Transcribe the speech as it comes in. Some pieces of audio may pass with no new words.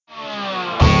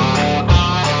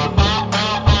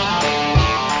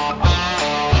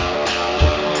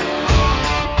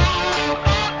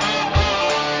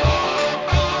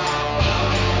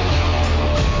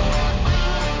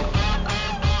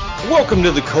Welcome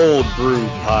to the Cold Brew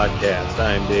Podcast.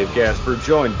 I'm Dave Gasper,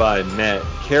 joined by Matt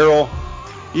Carroll.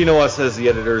 You know us as the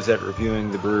editors at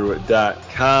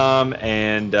reviewingthebrew.com,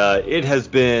 and it has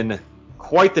been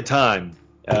quite the time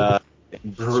in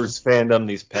Brewers fandom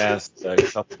these past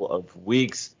couple of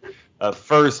weeks.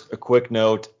 First, a quick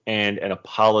note and an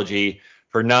apology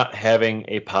for not having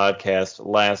a podcast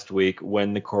last week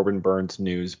when the Corbin Burnes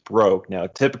news broke. Now,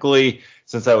 typically,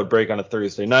 since that would break on a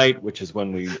Thursday night, which is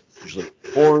when we usually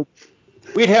record,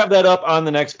 we'd have that up on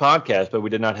the next podcast, but we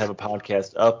did not have a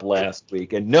podcast up last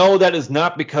week. And no, that is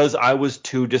not because I was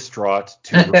too distraught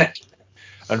to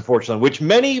unfortunately, which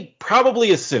many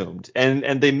probably assumed,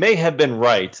 and they may have been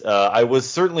right. I was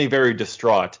certainly very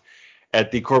distraught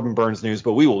at the Corbin Burnes news,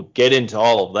 but we will get into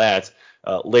all of that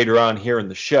later on here in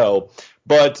the show.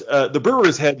 But the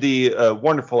Brewers had the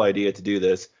wonderful idea to do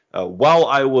this while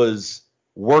I was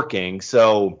working.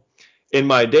 So in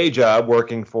my day job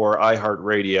working for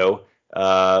iHeartRadio,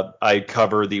 I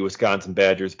cover the Wisconsin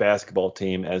Badgers basketball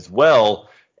team as well.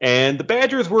 And the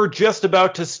Badgers were just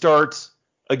about to start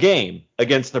a game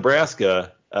against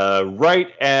Nebraska right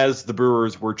as the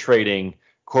Brewers were trading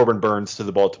Corbin Burnes to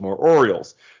the Baltimore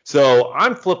Orioles. So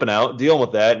I'm flipping out, dealing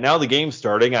with that. Now the game's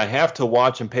starting. I have to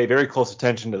watch and pay very close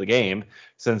attention to the game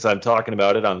since I'm talking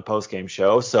about it on the postgame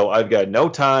show. So I've got no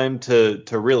time to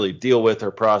really deal with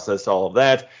or process all of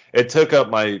that. It took up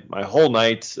my whole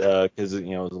night because it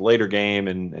was a later game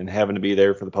and having to be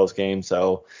there for the postgame.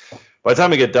 So by the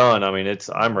time I get done,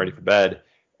 I'm ready for bed.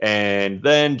 And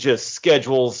then just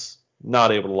schedules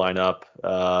not able to line up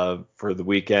for the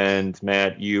weekend.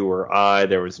 Matt, you or I,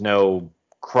 there was no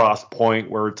cross point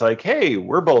where it's like, hey,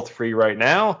 we're both free right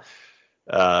now.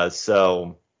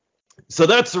 So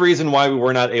that's the reason why we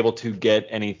were not able to get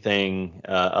anything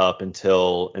up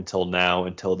until now,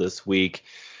 until this week.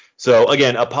 So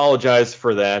again, apologize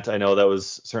for that. I know that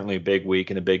was certainly a big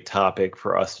week and a big topic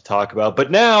for us to talk about.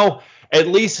 But now, at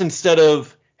least instead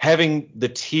of having the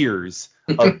tears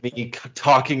of me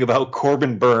talking about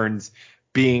Corbin Burnes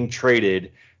being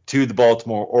traded to the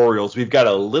Baltimore Orioles, we've got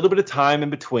a little bit of time in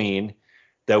between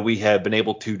that we have been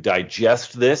able to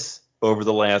digest this over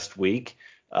the last week.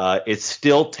 It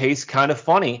still tastes kind of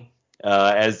funny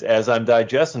as I'm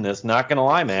digesting this. Not going to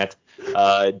lie, Matt.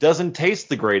 It doesn't taste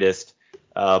the greatest,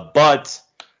 but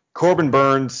Corbin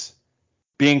Burnes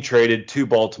being traded to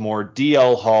Baltimore,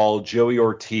 DL Hall, Joey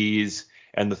Ortiz,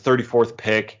 and the 34th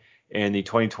pick in the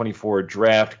 2024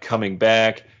 draft coming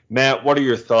back. Matt, what are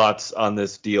your thoughts on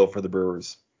this deal for the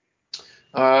Brewers?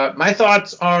 My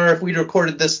thoughts are, if we'd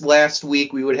recorded this last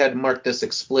week, we would have marked this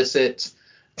explicit.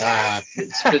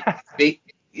 It's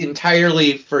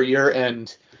entirely for your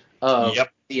end of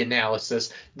the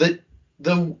analysis. The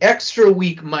extra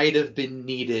week might have been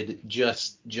needed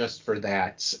just for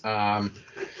that. But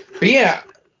yeah,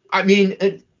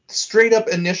 straight up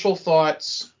initial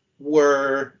thoughts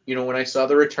were, when I saw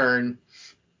the return,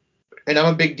 and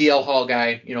I'm a big DL Hall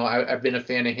guy. I've been a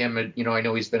fan of him. And, I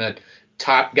know he's been a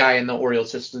top guy in the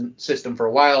Orioles system for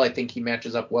a while. I think he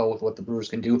matches up well with what the Brewers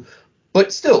can do.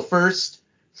 But still, first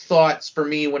thoughts for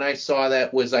me when I saw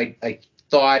that was I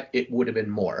thought it would have been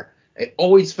more. I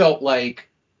always felt like,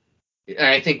 and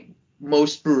I think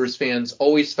most Brewers fans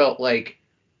always felt like,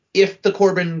 if the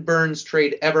Corbin Burnes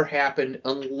trade ever happened,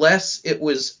 unless it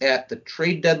was at the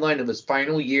trade deadline of his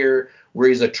final year where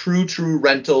he's a true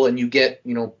rental and you get,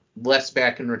 less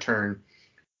back in return,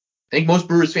 I think most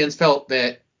Brewers fans felt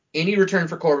that any return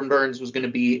for Corbin Burnes was going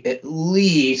to be at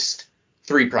least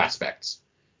 3 prospects.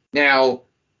 Now,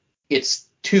 it's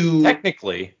 2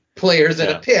 technically players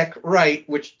at a pick, right,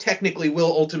 which technically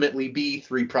will ultimately be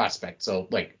 3 prospects. So,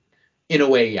 in a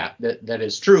way, yeah, that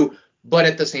is true. But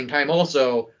at the same time,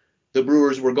 also, the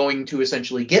Brewers were going to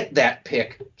essentially get that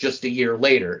pick just a year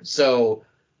later. So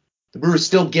the Brewers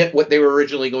still get what they were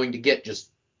originally going to get,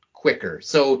 just quicker.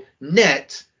 So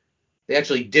net, they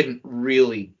actually didn't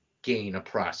really gain a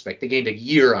prospect. They gained a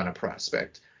year on a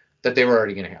prospect that they were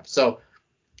already going to have. So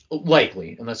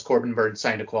likely, unless Corbin Burnes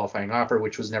signed a qualifying offer,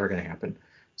 which was never going to happen.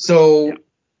 So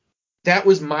that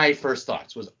was my first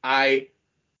thoughts, was I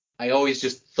always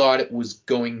just thought it was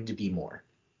going to be more.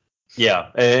 Yeah,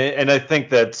 and I think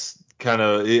that's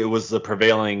it was the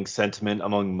prevailing sentiment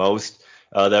among most,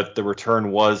 that the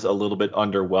return was a little bit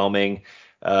underwhelming.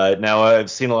 Now, I've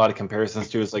seen a lot of comparisons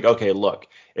to it's like, okay, look,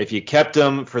 if you kept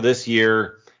him for this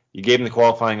year, you gave him the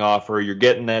qualifying offer, you're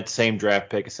getting that same draft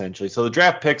pick essentially. So the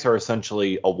draft picks are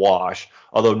essentially a wash,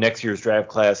 although next year's draft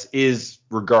class is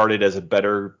regarded as a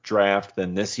better draft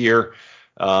than this year.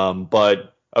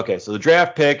 But, okay, so the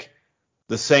draft pick,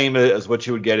 the same as what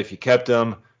you would get if you kept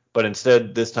him. but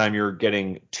instead this time you're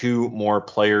getting two more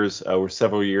players with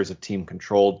several years of team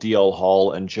control, DL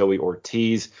Hall and Joey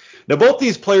Ortiz. Now, both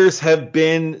these players have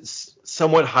been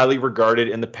somewhat highly regarded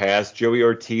in the past. Joey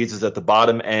Ortiz is at the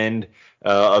bottom end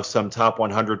of some top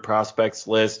 100 prospects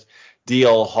list.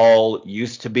 DL Hall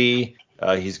used to be.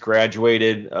 He's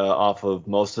graduated off of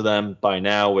most of them by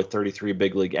now with 33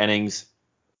 big league innings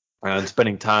and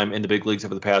spending time in the big leagues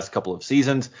over the past couple of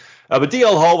seasons. But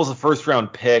DL Hall was a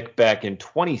first-round pick back in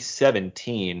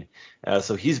 2017,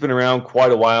 so he's been around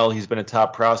quite a while. He's been a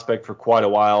top prospect for quite a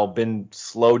while, been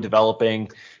slow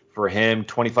developing for him,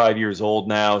 25 years old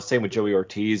now. Same with Joey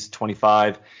Ortiz,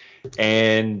 25.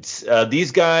 And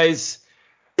these guys,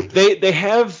 they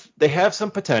have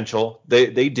some potential.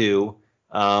 They do,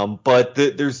 but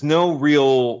there's no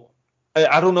real.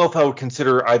 I don't know if I would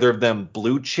consider either of them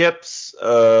blue chips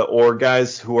or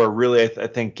guys who are really, I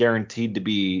think, guaranteed to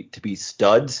be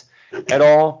studs at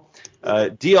all.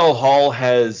 DL Hall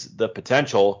has the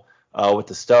potential with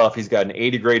the stuff. He's got an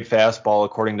 80 grade fastball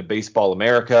according to Baseball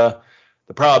America.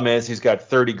 The problem is he's got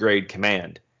 30 grade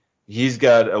command. He's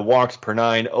got a walks per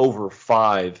nine over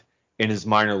 5 in his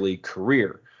minor league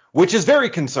career, which is very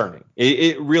concerning.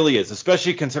 It really is,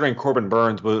 especially considering Corbin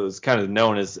Burnes was kind of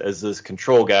known as this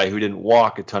control guy who didn't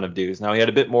walk a ton of dudes. Now, he had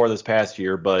a bit more this past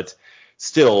year, but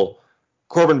still,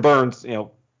 Corbin Burnes,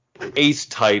 ace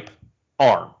type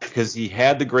arm because he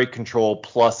had the great control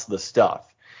plus the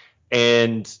stuff.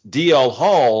 And DL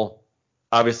Hall,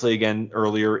 obviously, again,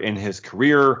 earlier in his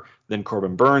career than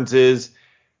Corbin Burnes is,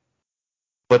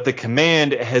 but the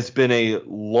command has been a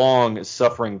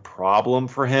long-suffering problem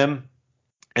for him.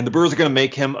 And the Brewers are going to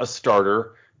make him a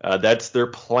starter. That's their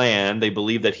plan. They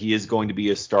believe that he is going to be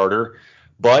a starter.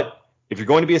 But if you're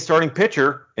going to be a starting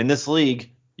pitcher in this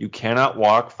league, you cannot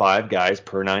walk 5 guys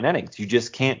per 9 innings. You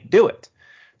just can't do it.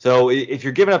 So if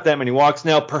you're giving up that many walks,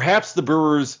 now perhaps the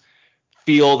Brewers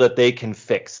feel that they can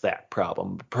fix that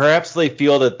problem. Perhaps they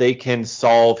feel that they can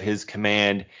solve his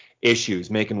command issues,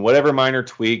 making whatever minor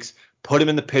tweaks, put him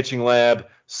in the pitching lab,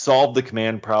 solve the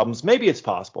command problems. Maybe it's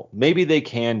possible. Maybe they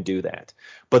can do that.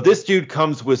 But this dude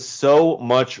comes with so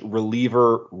much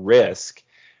reliever risk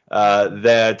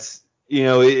that,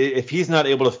 if he's not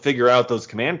able to figure out those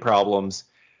command problems,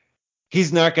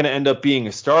 he's not going to end up being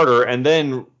a starter. And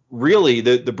then really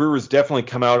the Brewers definitely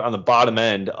come out on the bottom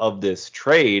end of this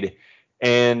trade.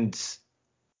 And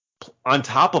on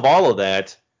top of all of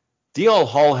that, DL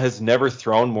Hall has never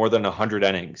thrown more than 100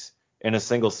 innings in a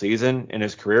single season in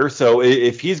his career. So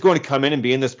if he's going to come in and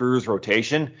be in this Brewers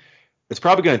rotation, it's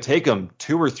probably going to take him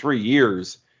 2 or 3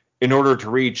 years in order to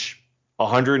reach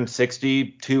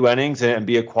 162 innings and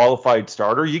be a qualified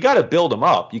starter. You got to build him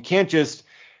up. You can't just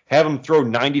have him throw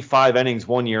 95 innings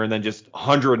one year and then just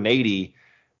 180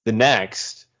 the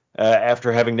next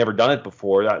after having never done it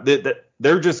before.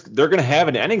 They're going to have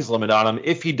an innings limit on him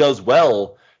if he does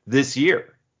well this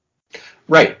year.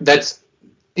 Right. That's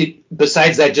it.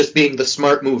 Besides that just being the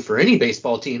smart move for any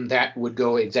baseball team, that would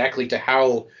go exactly to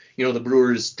how the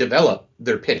Brewers develop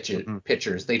their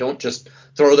pitchers. They don't just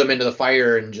throw them into the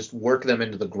fire and just work them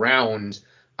into the ground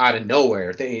out of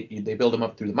nowhere. They build them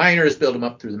up through the minors, build them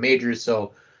up through the majors.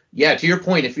 So, yeah, to your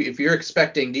point, if you're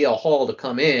expecting DL Hall to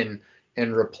come in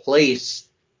and replace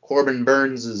Corbin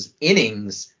Burnes'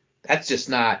 innings, that's just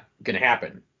not going to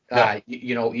happen. Yeah.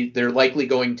 They're likely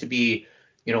going to be,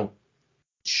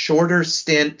 shorter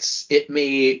stints. It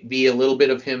may be a little bit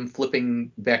of him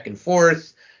flipping back and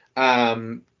forth.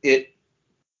 But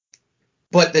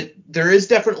there is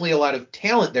definitely a lot of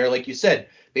talent there. Like you said,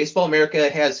 Baseball America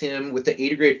has him with the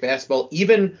 80 grade fastball.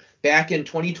 Even back in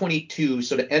 2022,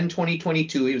 so to end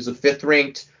 2022, he was a 5th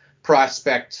ranked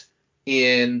prospect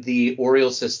in the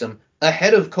Orioles system,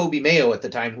 ahead of Kobe Mayo at the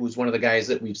time, who was one of the guys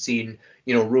that we've seen,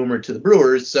 rumored to the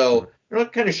Brewers. So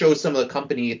it kind of shows some of the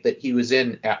company that he was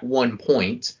in at one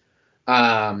point.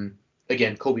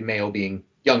 Again, Kobe Mayo being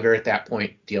younger at that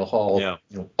point, DL Hall,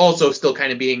 also still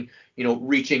kind of being,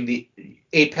 reaching the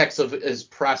apex of his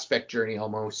prospect journey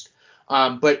almost.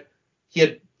 But he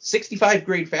had 65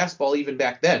 grade fastball even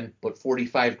back then, but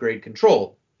 45 grade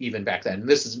control even back then. And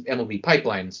this is MLB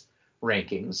Pipeline's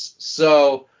rankings.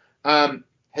 So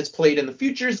has played in the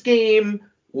futures game,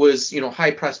 was,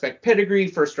 high prospect pedigree,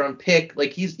 1st round pick.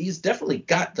 Like he's definitely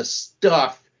got the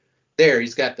stuff there.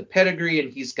 He's got the pedigree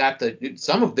and he's got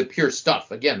some of the pure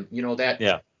stuff. Again,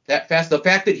 that the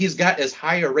fact that he's got as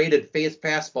high a rated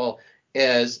fastball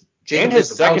as Jacob and his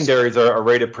secondaries are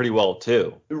rated pretty well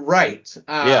too. Right.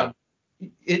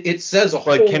 It says a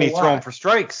whole lot. Like, can he throw him for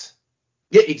strikes?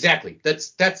 Yeah, exactly.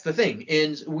 That's the thing.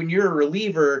 And when you're a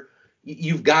reliever,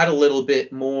 you've got a little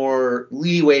bit more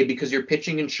leeway because you're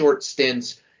pitching in short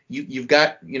stints. you've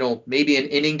got, maybe an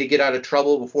inning to get out of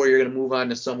trouble before you're going to move on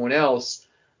to someone else.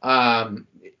 You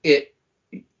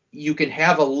can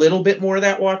have a little bit more of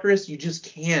that walk risk. You just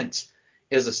can't,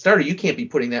 as a starter, you can't be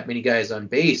putting that many guys on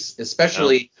base,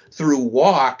 especially through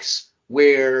walks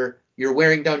where you're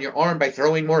wearing down your arm by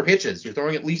throwing more pitches. You're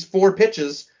throwing at least 4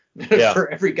 pitches for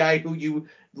every guy who you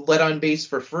let on base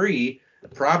for free,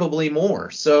 probably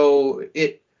more. So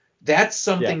that's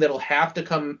something that'll have to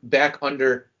come back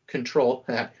under control.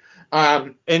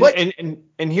 And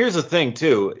here's the thing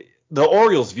too: the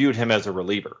Orioles viewed him as a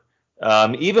reliever,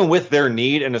 even with their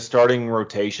need in a starting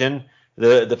rotation.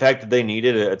 The fact that they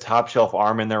needed a top shelf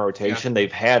arm in their rotation,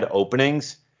 they've had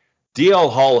openings.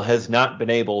 DL Hall has not been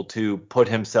able to put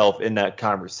himself in that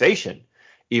conversation,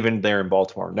 even there in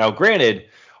Baltimore. Now, granted,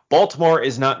 Baltimore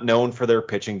is not known for their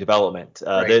pitching development.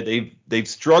 They've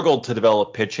struggled to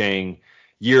develop pitching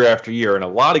year after year, and a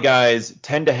lot of guys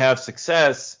tend to have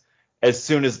success as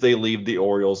soon as they leave the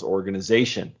Orioles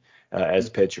organization as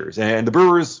pitchers. And the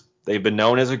Brewers, they've been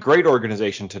known as a great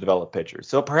organization to develop pitchers.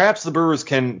 So perhaps the Brewers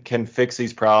can fix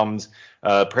these problems.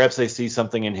 Perhaps they see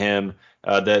something in him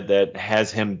that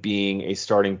has him being a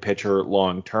starting pitcher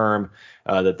long term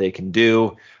that they can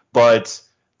do. But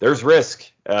there's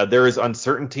risk. There is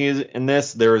uncertainty in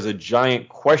this. There is a giant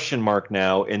question mark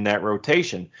now in that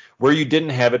rotation where you didn't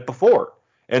have it before.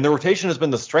 And the rotation has been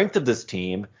the strength of this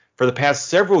team for the past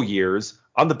several years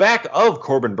on the back of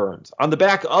Corbin Burnes, on the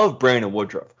back of Brandon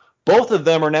Woodruff. Both of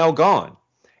them are now gone.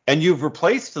 And you've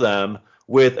replaced them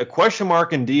with a question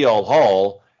mark in DL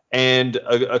Hall and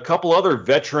a couple other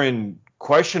veteran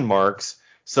question marks,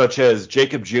 such as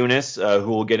Jakob Junis, who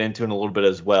we'll get into in a little bit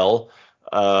as well,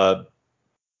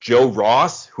 Joe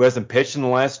Ross, who hasn't pitched in the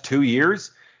last 2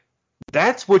 years.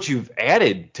 That's what you've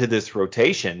added to this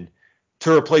rotation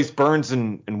to replace Burnes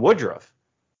and Woodruff.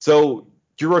 So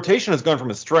your rotation has gone from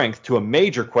a strength to a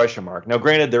major question mark. Now,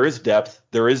 granted, there is depth,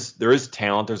 there is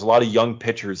talent, there's a lot of young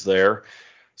pitchers there.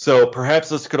 So perhaps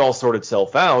this could all sort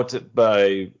itself out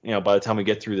by the time we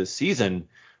get through this season.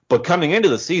 But coming into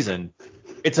the season,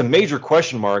 it's a major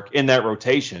question mark in that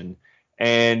rotation,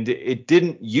 and it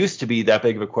didn't used to be that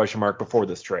big of a question mark before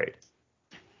this trade.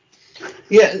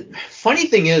 Yeah, funny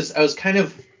thing is, I was kind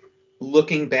of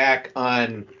looking back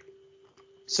on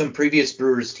some previous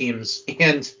Brewers teams,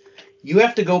 and you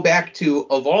have to go back to,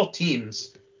 of all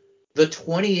teams, the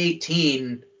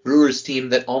 2018 Brewers team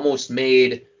that almost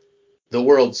made the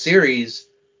World Series,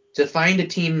 to find a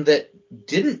team that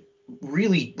didn't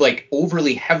really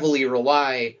overly heavily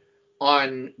rely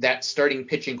on that starting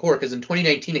pitching core. Because in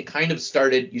 2019 it kind of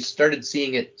you started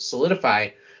seeing it solidify.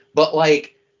 But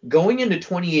going into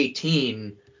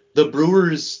 2018, the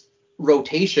Brewers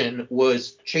rotation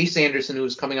was Chase Anderson, who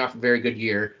was coming off a very good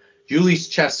year, Jhoulys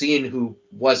Chacín, who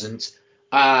wasn't,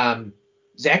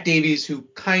 Zach Davies, who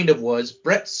kind of was,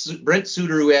 Brent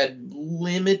Suter, who had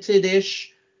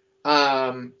limited-ish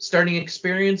starting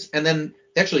experience, and then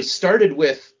actually started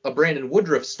with a Brandon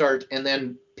Woodruff start and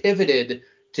then pivoted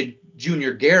to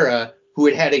Junior Guerra, who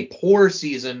had a poor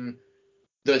season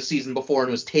the season before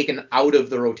and was taken out of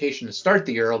the rotation to start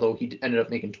the year, although he ended up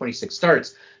making 26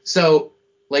 starts. So,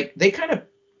 they kind of,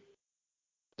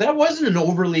 that wasn't an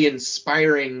overly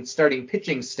inspiring starting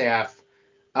pitching staff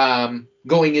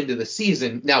going into the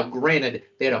season. Now, granted,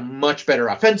 they had a much better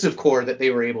offensive core that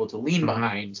they were able to lean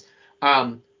behind.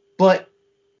 But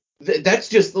that's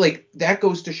just that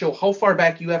goes to show how far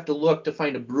back you have to look to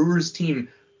find a Brewers team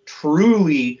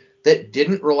truly that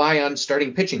didn't rely on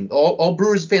starting pitching. All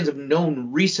Brewers fans have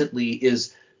known recently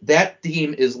is that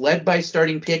team is led by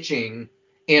starting pitching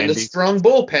and a strong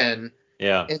bullpen.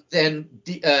 Yeah. And then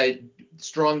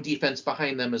strong defense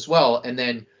behind them as well. And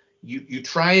then you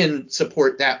try and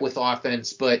support that with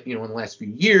offense, but in the last few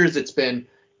years it's been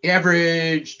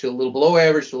average to a little below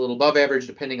average to a little above average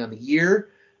depending on the year.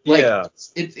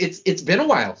 It's been a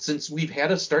while since we've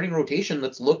had a starting rotation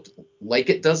that's looked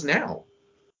like it does now.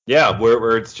 Yeah,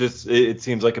 where it's just, it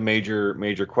seems like a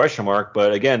major question mark.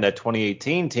 But again, that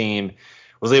 2018 team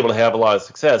was able to have a lot of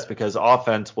success because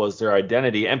offense was their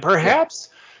identity. And perhaps,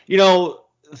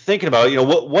 thinking about,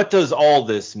 what does all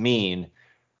this mean?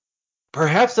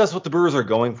 Perhaps that's what the Brewers are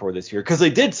going for this year, because they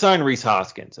did sign Rhys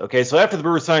Hoskins. Okay, so after the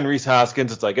Brewers signed Rhys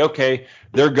Hoskins, it's okay,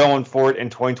 they're going for it in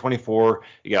 2024.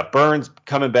 You got Burnes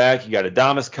coming back, you got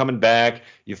Adames coming back.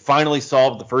 You finally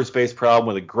solved the first base problem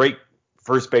with a great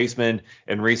first baseman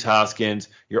and Rhys Hoskins.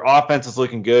 Your offense is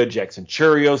looking good. Jackson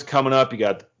Churrio's coming up. You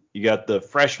got the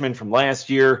freshmen from last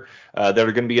year that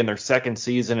are going to be in their second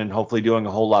season and hopefully doing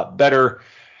a whole lot better.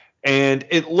 And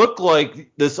it looked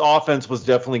like this offense was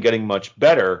definitely getting much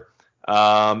better.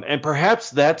 And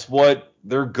perhaps that's what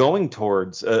they're going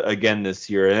towards again this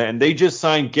year. And they just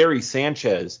signed Gary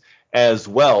Sanchez as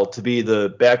well to be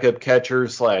the backup catcher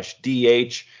 /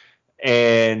 DH.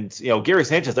 And, Gary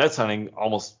Sanchez, that signing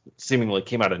almost seemingly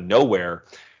came out of nowhere.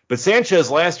 But Sanchez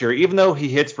last year, even though he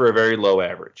hits for a very low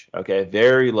average, okay,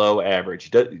 very low average,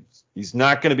 he's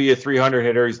not going to be a 300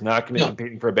 hitter. He's not going to be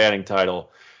competing for a batting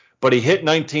title. But he hit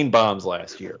 19 bombs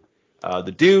last year.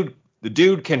 The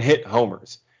dude can hit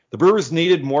homers. The Brewers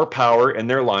needed more power in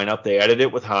their lineup. They added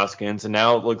it with Hoskins, and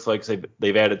now it looks like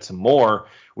they've added some more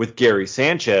with Gary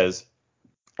Sanchez.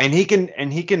 And he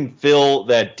can fill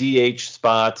that DH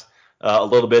spot a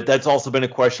little bit. That's also been a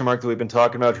question mark that we've been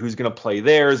talking about. Who's going to play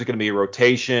there? Is it going to be a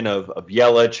rotation of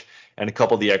Yelich and a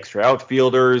couple of the extra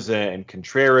outfielders and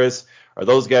Contreras? Are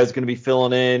those guys going to be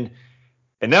filling in?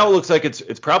 And now it looks like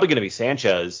it's probably going to be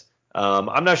Sanchez.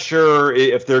 I'm not sure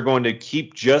if they're going to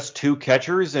keep just two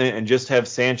catchers and just have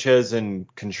Sanchez and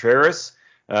Contreras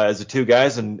as the two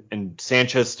guys, and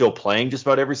Sanchez still playing just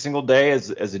about every single day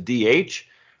as a DH.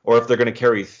 Or if they're going to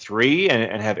carry three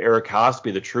and have Eric Haas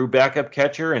be the true backup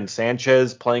catcher and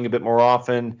Sanchez playing a bit more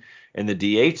often in the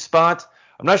DH spot.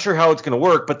 I'm not sure how it's going to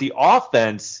work, but the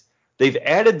offense, they've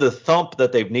added the thump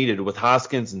that they've needed with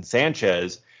Hoskins and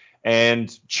Sanchez and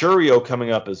Churio coming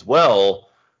up as well.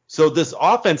 So this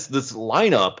offense, this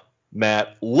lineup,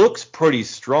 Matt, looks pretty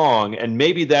strong, and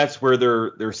maybe that's where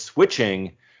they're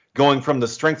switching, going from the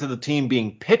strength of the team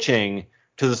being pitching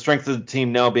to the strength of the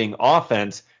team now being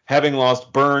offense, having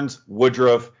lost Burnes,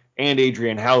 Woodruff, and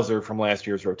Adrian Hauser from last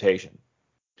year's rotation.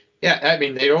 Yeah, I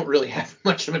mean, they don't really have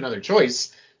much of another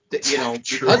choice,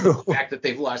 because of the fact that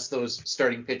they've lost those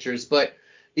starting pitchers. But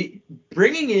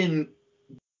bringing in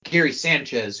Gary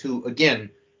Sanchez, who, again,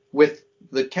 with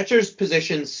the catcher's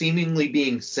position seemingly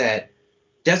being set,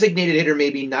 designated hitter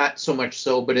maybe not so much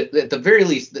so, but at the very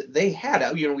least, they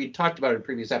had, we talked about it in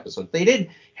previous episodes, they did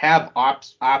have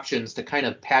options to kind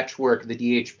of patchwork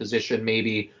the DH position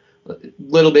maybe a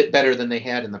little bit better than they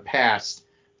had in the past.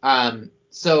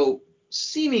 So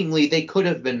seemingly they could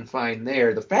have been fine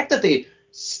there. The fact that they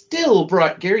still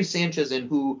brought Gary Sanchez in,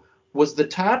 who was the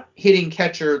top hitting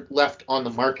catcher left on the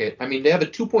market. I mean, they have a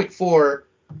 2.4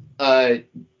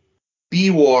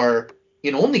 B-WAR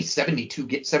in only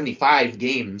 75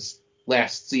 games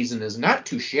last season is not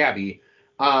too shabby.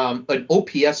 An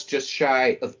OPS just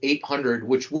shy of 800,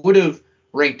 which would have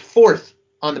ranked fourth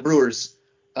on the Brewers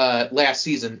last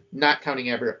season, not counting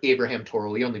Abraham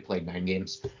Toro. He only played 9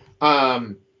 games.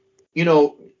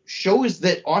 Shows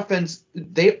that offense,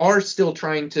 they are still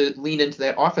trying to lean into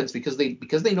that offense because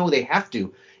they know they have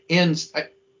to. And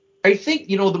I think,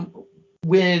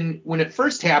 when it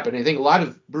first happened, I think a lot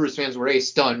of Brewers fans were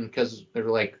stunned because they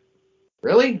were like,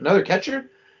 really? Another catcher?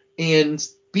 And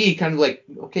B, kind of like,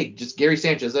 okay, just Gary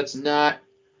Sanchez. That's not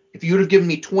 – if you would have given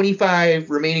me 25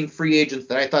 remaining free agents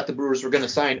that I thought the Brewers were going to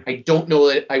sign, I don't know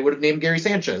that I would have named Gary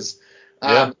Sanchez.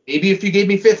 Maybe if you gave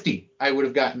me 50, I would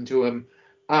have gotten to him.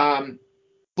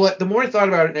 But the more I thought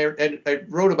about it, and I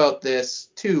wrote about this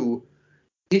too,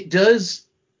 it does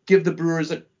give the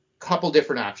Brewers a couple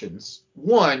different options.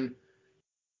 One,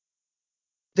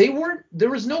 there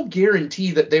was no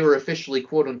guarantee that they were officially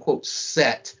quote unquote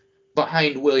set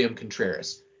behind William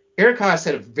Contreras. Eric Haas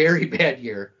had a very bad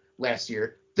year last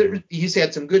year. He's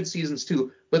had some good seasons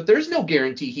too, but there's no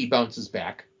guarantee he bounces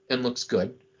back and looks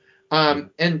good.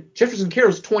 And Jefferson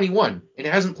Carroll's 21 and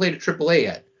hasn't played at AAA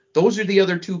yet. Those are the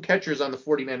other two catchers on the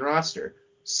 40-man roster.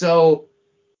 So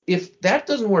if that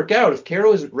doesn't work out, if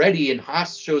Carroll isn't ready and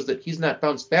Haas shows that he's not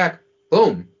bounced back,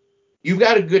 boom, you've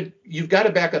got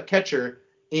a backup catcher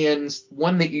and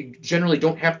one that you generally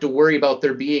don't have to worry about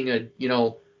there being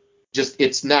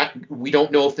we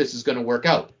don't know if this is going to work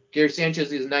out. Gary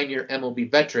Sanchez is a 9-year MLB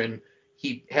veteran.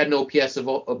 He had an OPS of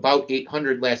about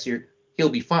 800 last year. He'll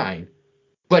be fine.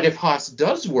 But if Haas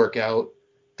does work out,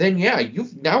 then yeah,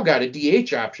 you've now got a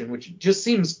DH option, which just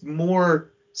seems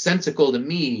more sensical to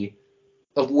me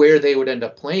of where they would end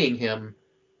up playing him.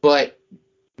 But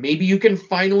maybe you can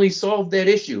finally solve that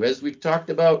issue, as we've talked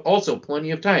about also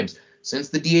plenty of times. Since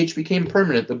the DH became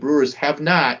permanent, the Brewers have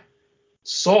not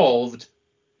solved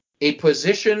a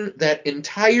position that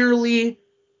entirely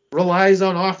relies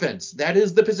on offense. That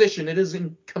is the position. It is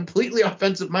completely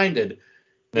offensive-minded.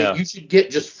 Yeah. You should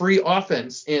get just free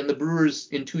offense, and the Brewers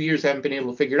in 2 years haven't been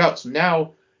able to figure it out. So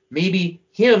now maybe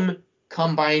him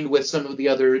combined with some of the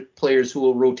other players who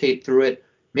will rotate through it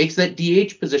makes that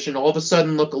DH position all of a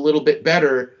sudden look a little bit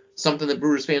better, something that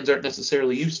Brewers fans aren't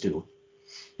necessarily used to.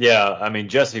 Yeah, I mean,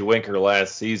 Jesse Winker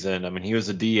last season, I mean, he was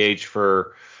a DH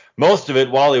for most of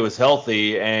it while he was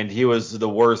healthy, and he was the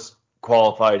worst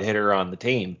qualified hitter on the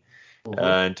team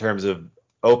in terms of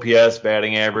OPS,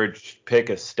 batting average, pick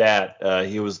a stat.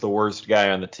 He was the worst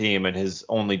guy on the team, and his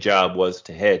only job was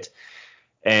to hit.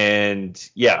 And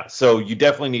yeah, so you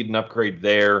definitely need an upgrade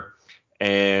there.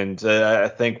 And I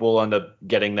think we'll end up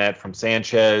getting that from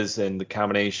Sanchez and the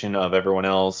combination of everyone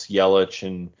else, Yelich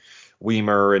and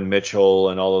Weimer and Mitchell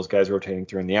and all those guys rotating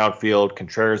through in the outfield.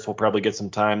 Contreras will probably get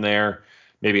some time there.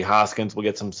 Maybe Hoskins will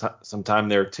get some time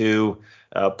there too.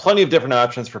 Plenty of different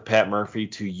options for Pat Murphy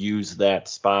to use that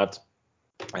spot.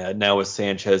 Now with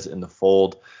Sanchez in the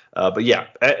fold. But yeah,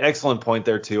 excellent point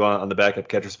there too on the backup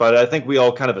catcher spot. I think we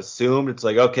all kind of assumed it's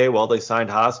like, okay, well, they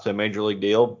signed Haas to a major league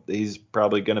deal. He's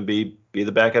probably going to be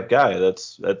the backup guy.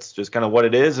 That's just kind of what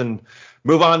it is, and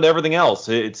move on to everything else.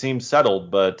 It seems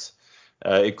settled, but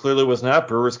it clearly was not.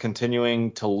 Brewers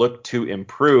continuing to look to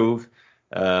improve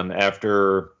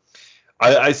after.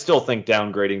 I still think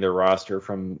downgrading their roster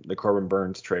from the Corbin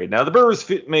Burnes trade. Now, the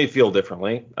Brewers may feel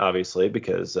differently, obviously,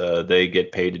 because they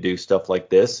get paid to do stuff like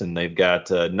this, and they've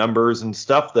got numbers and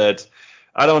stuff that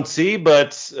I don't see.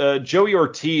 But Joey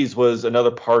Ortiz was another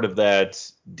part of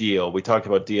that deal. We talked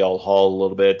about DL Hall a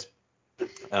little bit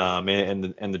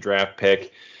and the draft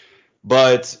pick.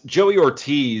 But Joey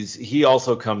Ortiz, he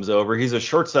also comes over. He's a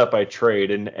shortstop by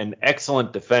trade and an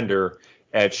excellent defender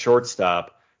at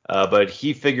shortstop. But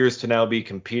he figures to now be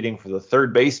competing for the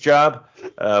third base job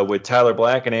with Tyler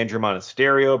Black and Andrew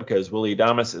Monasterio because Willy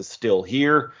Adames is still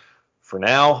here for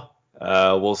now.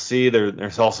 We'll see.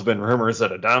 There's also been rumors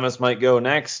that Adames might go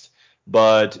next.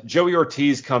 But Joey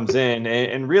Ortiz comes in.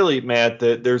 And really, Matt,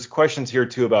 there's questions here,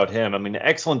 too, about him. I mean,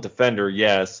 excellent defender,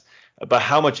 yes. But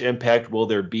how much impact will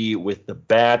there be with the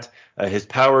bat? His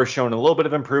power has shown a little bit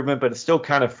of improvement, but it's still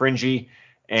kind of fringy.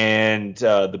 And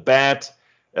the bat...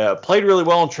 played really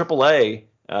well in AAA,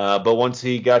 but once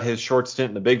he got his short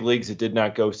stint in the big leagues, it did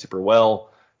not go super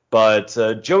well. But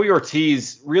Joey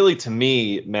Ortiz, really to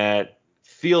me, Matt,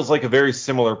 feels like a very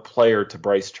similar player to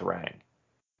Bryce Terang.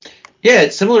 Yeah,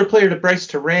 it's similar player to Bryce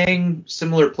Terang,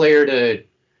 similar player to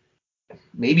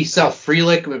maybe Sal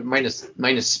Frelick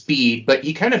minus speed, but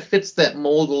he kind of fits that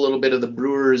mold a little bit of the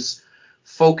Brewers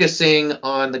focusing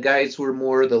on the guys who are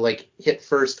more the like hit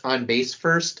first, on base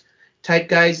first type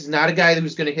guys. He's not a guy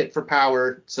who's going to hit for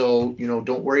power, so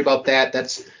don't worry about that.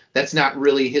 That's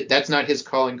not his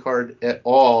calling card at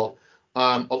all.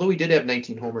 Although he did have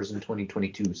 19 homers in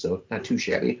 2022, so not too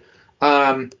shabby.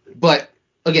 But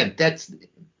again,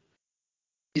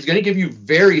 he's going to give you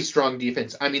very strong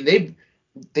defense. I mean,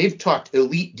 they've talked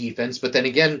elite defense, but then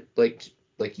again, like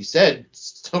you said,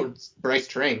 so Bryce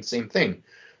Terang, same thing.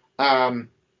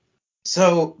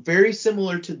 So very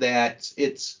similar to that.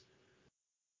 It's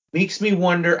makes me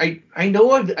wonder. I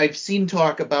know I've seen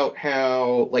talk about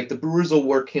how like the Brewers will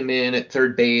work him in at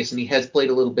third base, and he has played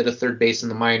a little bit of third base in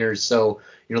the minors, so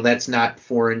that's not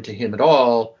foreign to him at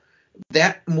all.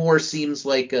 That more seems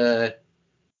like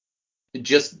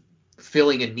just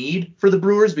filling a need for the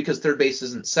Brewers because third base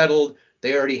isn't settled.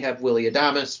 They already have Willy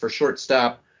Adames for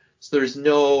shortstop, so there's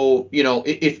no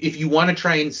if you want to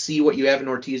try and see what you have in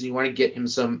Ortiz and you want to get him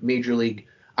some major league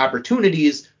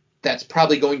opportunities, that's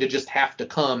probably going to just have to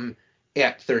come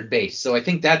at third base. So I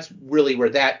think that's really where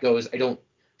that goes. I don't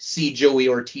see Joey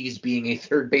Ortiz being a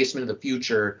third baseman in the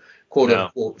future, quote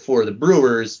unquote, for the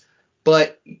Brewers.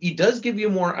 But he does give you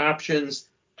more options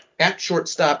at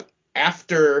shortstop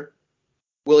after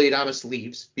Willy Adames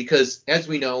leaves, because as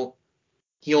we know,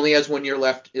 he only has 1 year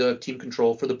left of team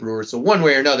control for the Brewers. So one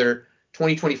way or another,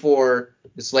 2024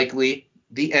 is likely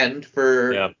the end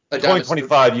for Adames.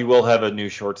 2025, you will have a new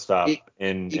shortstop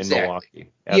in Milwaukee.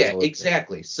 Absolutely. Yeah,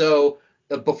 exactly. So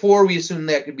before we assumed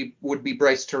that would be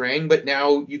Bryce Terang, but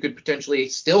now you could potentially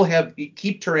still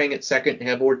keep Terang at second and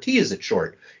have Ortiz at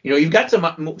short. You've got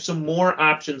some more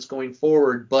options going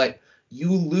forward, but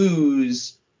you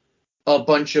lose a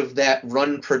bunch of that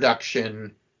run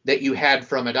production that you had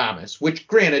from Adames, which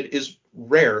granted is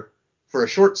rare for a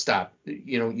shortstop.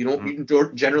 You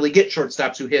don't generally get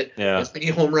shortstops who hit as many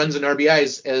home runs and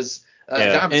RBIs as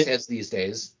Adames has these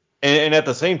days. And at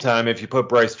the same time, if you put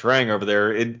Bryce Terang over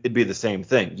there, it'd be the same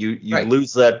thing. You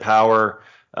lose that power.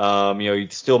 You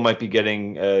still might be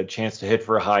getting a chance to hit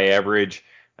for a high average.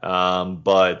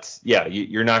 But yeah,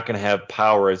 you're not going to have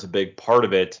power as a big part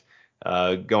of it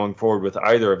going forward with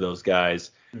either of those guys.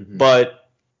 Mm-hmm. But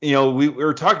we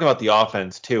were talking about the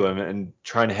offense too, and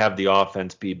trying to have the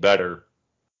offense be better.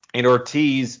 And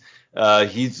Ortiz,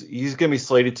 he's going to be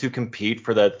slated to compete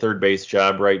for that third base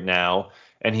job right now,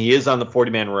 and he is on the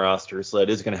 40-man roster, so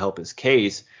that is going to help his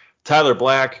case. Tyler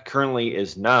Black currently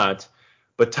is not,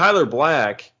 but Tyler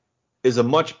Black is a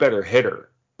much better hitter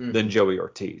than Joey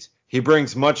Ortiz. He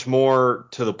brings much more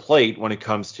to the plate when it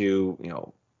comes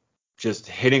to just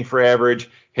hitting for average,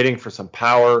 hitting for some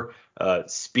power,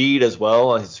 speed as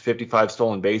well. His 55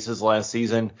 stolen bases last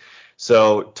season.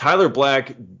 So Tyler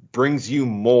Black brings you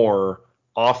more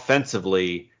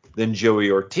offensively than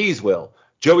Joey Ortiz will.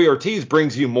 Joey Ortiz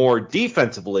brings you more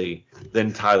defensively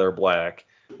than Tyler Black.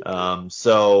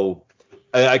 So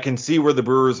I can see where the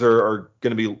Brewers are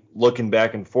going to be looking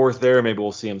back and forth there. Maybe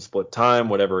we'll see him split time,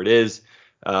 whatever it is.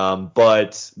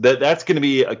 But that's going to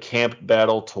be a camp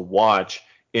battle to watch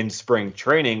in spring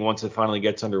training once it finally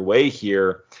gets underway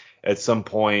here at some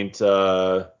point.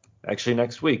 Actually,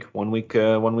 next week, 1 week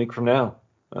from now,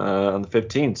 on the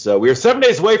 15th. So we are 7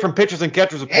 days away from pitchers and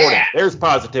catchers reporting. Yeah. There's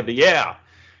positivity. Yeah,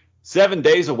 7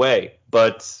 days away.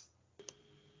 But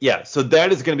yeah, so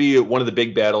that is going to be one of the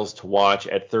big battles to watch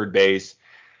at third base.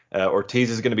 Ortiz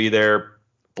is going to be there.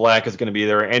 Black is going to be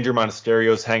there. Andrew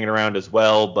Monasterio's hanging around as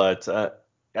well, but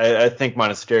I think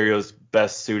Monasterio's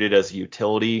best suited as a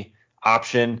utility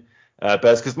option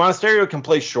best because Monasterio can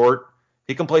play short.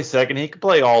 He can play second. He can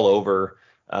play all over,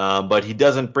 but he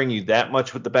doesn't bring you that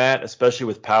much with the bat, especially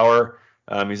with power.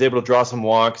 He's able to draw some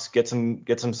walks, get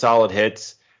some solid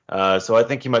hits. So I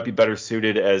think he might be better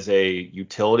suited as a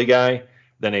utility guy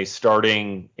than a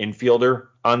starting infielder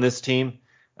on this team.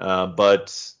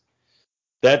 But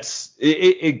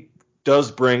it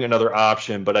does bring another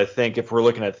option. But I think if we're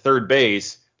looking at third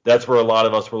base, that's where a lot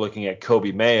of us were looking at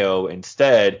Coby Mayo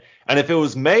instead. And if it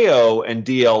was Mayo and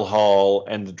DL Hall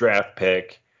and the draft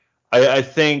pick, I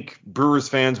think Brewers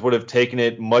fans would have taken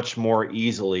it much more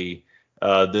easily,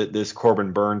 this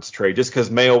Corbin Burnes trade, just because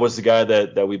Mayo was the guy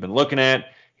that we've been looking at.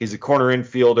 He's a corner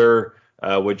infielder,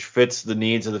 which fits the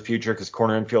needs of the future because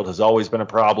corner infield has always been a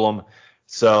problem.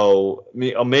 So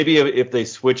maybe if they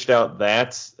switched out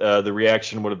that, the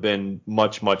reaction would have been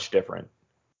much, much different.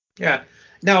 Yeah.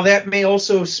 Now, that may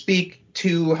also speak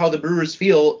to how the Brewers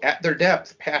feel at their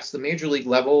depth past the major league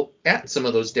level at some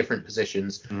of those different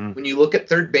positions. Mm-hmm. When you look at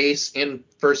third base and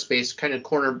first base, kind of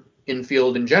corner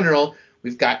infield in general,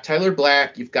 we've got Tyler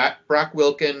Black, you've got Brock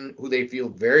Wilken, who they feel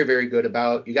very, very good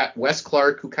about. You got Wes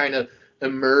Clark, who kind of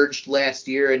emerged last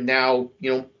year and now,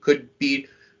 could be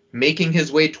making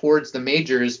his way towards the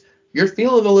majors. You're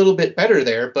feeling a little bit better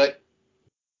there, but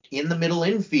in the middle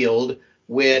infield,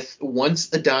 with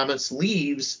once Adames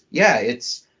leaves,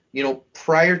 it's,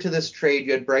 prior to this trade,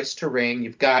 you had Bryce Terang,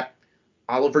 you've got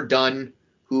Oliver Dunn,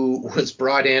 who was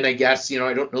brought in, I guess,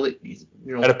 I don't know that,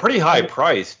 at a pretty high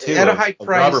price, too. At a high price.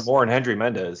 Robert Moore and Hendry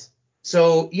Mendez.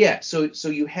 So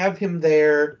you have him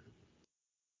there.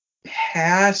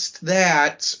 Past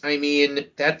that, I mean,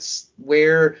 that's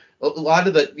where a lot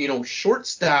of the,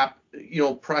 shortstop,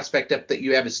 prospect depth that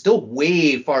you have is still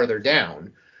way farther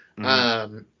down.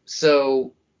 Mm-hmm.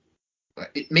 So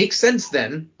it makes sense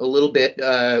then a little bit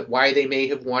why they may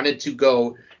have wanted to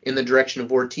go in the direction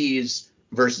of Ortiz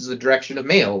versus the direction of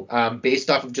Mayo, based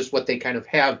off of just what they kind of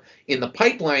have in the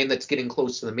pipeline that's getting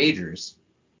close to the majors.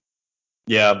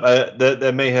 Yeah,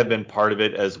 that may have been part of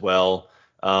it as well.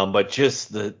 But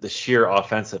just the sheer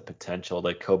offensive potential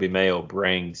that Coby Mayo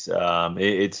brings,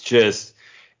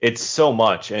 it's so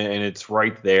much, and it's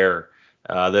right there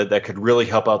that could really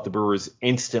help out the Brewers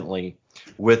instantly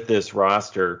with this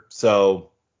roster.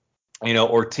 So,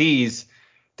 Ortiz,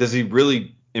 does he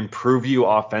really improve you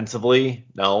offensively?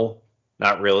 No,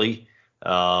 not really.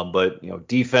 But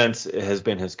defense has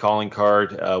been his calling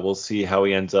card. We'll see how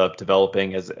he ends up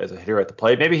developing as a hitter at the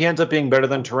plate. Maybe he ends up being better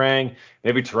than Terang.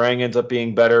 Maybe Terang ends up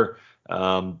being better.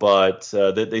 But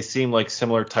they seem like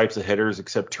similar types of hitters,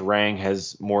 except Terang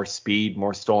has more speed,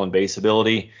 more stolen base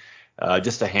ability.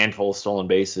 Just a handful of stolen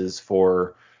bases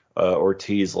for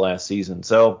Ortiz last season.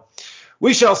 So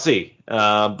we shall see.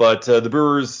 But the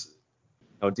Brewers.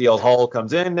 DL Hall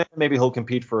comes in, maybe he'll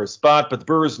compete for a spot, but the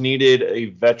Brewers needed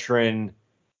a veteran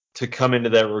to come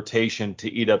into that rotation to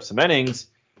eat up some innings,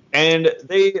 and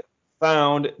they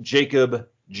found Jakob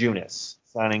Junis,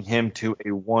 signing him to a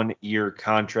 1-year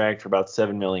contract for about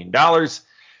 $7 million.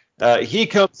 He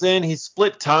comes in, he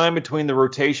split time between the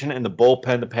rotation and the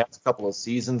bullpen the past couple of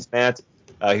seasons, Matt.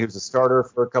 He was a starter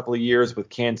for a couple of years with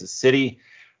Kansas City.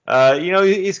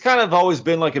 He's kind of always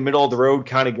been like a middle of the road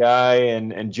kind of guy,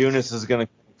 and Junis is going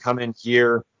to come in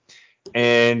here,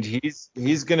 and he's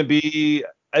going to be,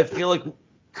 I feel like,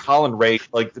 Colin Ray,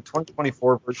 like the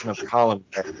 2024 version of Colin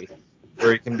Ray,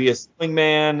 where he can be a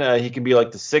swingman, he can be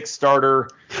like the sixth starter,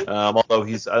 although I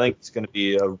think he's going to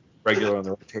be a regular on the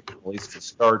rotation at least to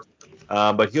start.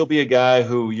 But he'll be a guy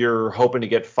who you're hoping to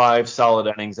get 5 solid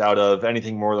innings out of.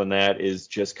 Anything more than that is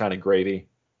just kind of gravy.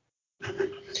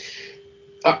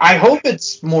 I hope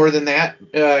it's more than that,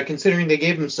 considering they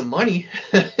gave him some money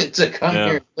to come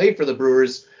here and play for the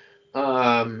Brewers.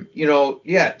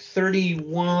 Yeah,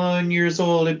 31 years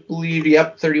old, I believe.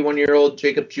 Yep, 31-year-old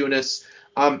Jakob Junis.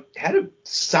 Had a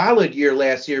solid year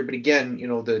last year, but again,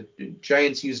 the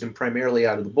Giants used him primarily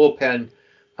out of the bullpen.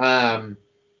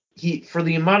 For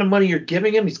the amount of money you're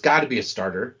giving him, he's got to be a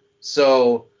starter.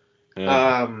 So,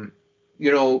 Yeah.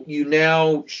 you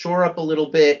now shore up a little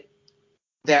bit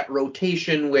that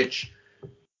rotation, which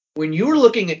when you were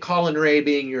looking at Colin Ray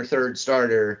being your third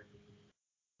starter,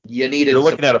 you needed. You're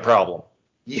looking at a problem.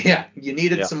 Yeah, you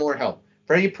needed some more help.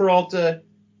 Freddie Peralta.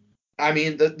 I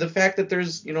mean, the fact that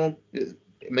there's,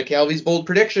 McAlvey's bold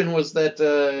prediction was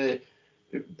that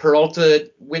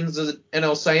Peralta wins the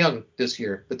NL Cy Young this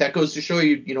year. But that goes to show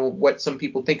you, what some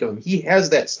people think of him. He has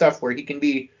that stuff where he can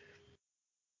be,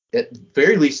 at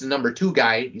very least, the number 2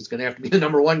 guy. He's going to have to be the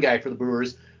number 1 guy for the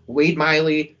Brewers. Wade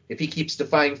Miley, if he keeps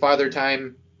defying father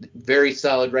time, very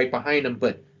solid right behind him.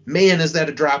 But, man, is that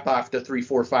a drop-off to 3,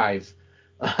 4, 5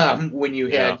 when you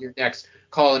had your next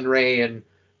Colin Ray and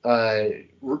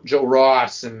Joe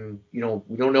Ross, and we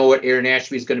don't know what Aaron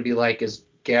Ashby is going to be like as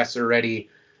Gasser ready,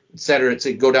 et cetera,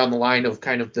 to go down the line of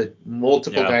kind of the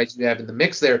multiple guys you have in the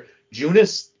mix there.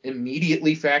 Junis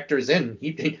immediately factors in.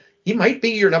 He might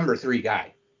be your number 3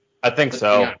 guy. I think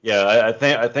so. Yeah,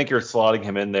 I think you're slotting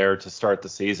him in there to start the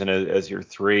season as your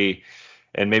 3,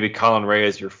 and maybe Colin Ray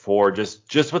as your 4.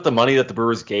 Just with the money that the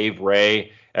Brewers gave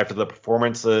Ray after the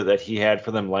performance that he had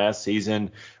for them last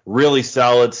season, really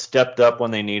solid, stepped up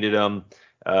when they needed him.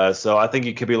 So I think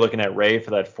you could be looking at Ray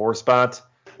for that 4 spot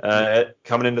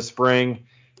coming into spring,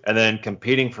 and then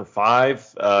competing for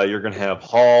 5. You're going to have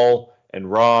Hall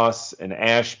and Ross and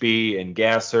Ashby and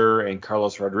Gasser and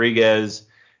Carlos Rodriguez.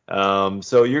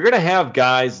 So you're going to have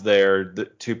guys there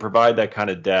to provide that kind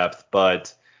of depth,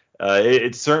 but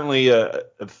it's certainly a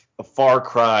far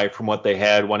cry from what they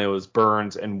had when it was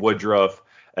Burnes and Woodruff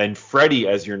and Freddie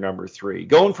as your number 3.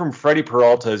 Going from Freddie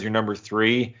Peralta as your number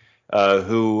 3,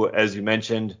 who, as you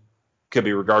mentioned, could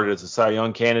be regarded as a Cy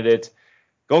Young candidate.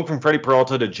 Going from Freddie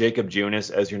Peralta to Jakob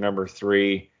Junis as your number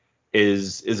 3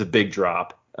 is a big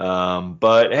drop.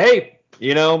 But hey,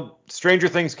 stranger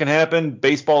things can happen.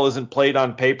 Baseball isn't played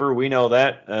on paper. We know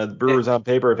that. The Brewers on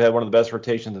paper have had one of the best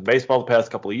rotations in baseball the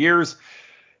past couple of years,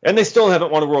 and they still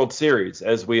haven't won a World Series,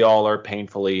 as we all are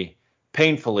painfully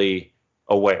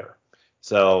aware.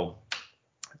 So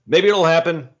maybe it'll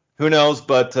happen. Who knows?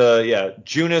 But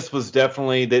Junis was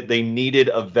definitely that they needed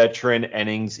a veteran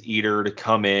innings eater to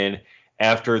come in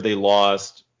after they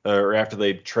lost or after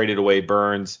they traded away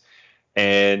Burnes,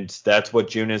 and that's what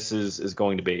Junis is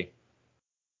going to be.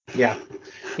 Yeah.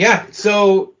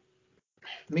 So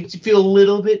makes you feel a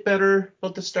little bit better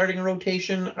about the starting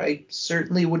rotation. I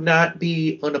certainly would not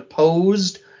be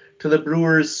unopposed to the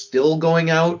Brewers still going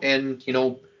out and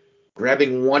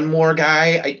grabbing one more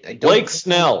guy. I don't. Blake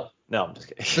Snell. No, I'm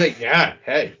just kidding. Yeah,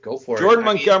 hey, go for Jordan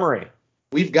Montgomery.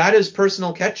 We've got his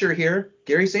personal catcher here.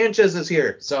 Gary Sanchez is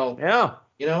here, so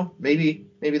maybe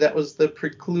that was the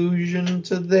preclusion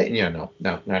to that. Yeah, no,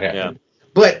 not happening. Yeah.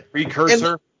 But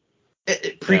precursor.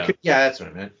 That's what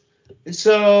I meant.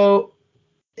 So,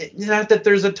 not that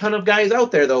there's a ton of guys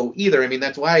out there though either. I mean,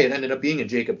 that's why it ended up being a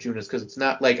Jakob Junis, because it's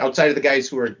not like outside of the guys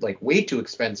who are like way too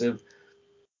expensive.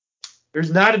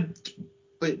 There's not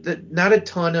a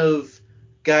ton of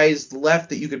guys left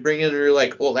that you could bring in and you're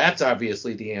like, well, that's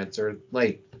obviously the answer.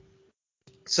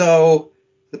 So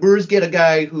the Brewers get a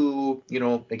guy who,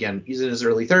 again, he's in his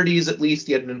early 30s at least.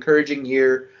 He had an encouraging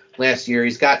year last year.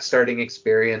 He's got starting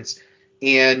experience,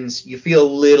 and you feel a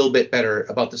little bit better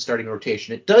about the starting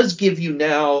rotation. It does give you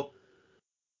now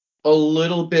a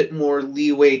little bit more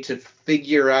leeway to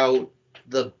figure out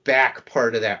the back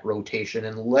part of that rotation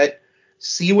and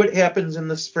see what happens in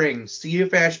the spring. See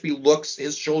if Ashby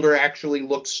his shoulder actually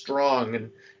looks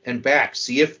strong and back.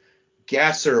 See if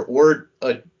Gasser or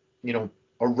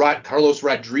Carlos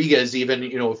Rodriguez, even,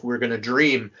 if we're going to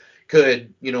dream,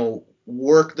 could,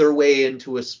 work their way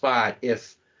into a spot.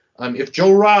 If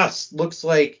Joe Ross looks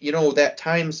like, that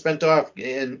time spent off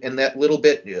and that little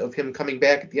bit of him coming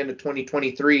back at the end of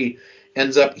 2023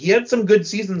 ends up, he had some good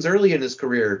seasons early in his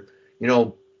career.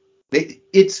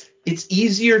 It's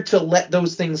easier to let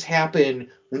those things happen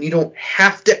when you don't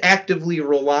have to actively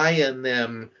rely on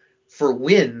them for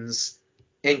wins,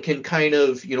 and can kind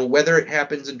of, whether it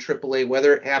happens in AAA,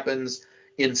 whether it happens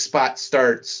in spot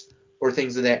starts or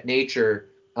things of that nature,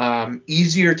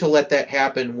 easier to let that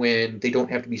happen when they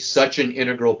don't have to be such an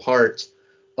integral part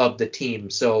of the team.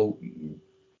 So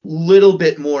little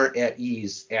bit more at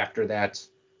ease after that.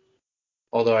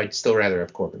 Although I'd still rather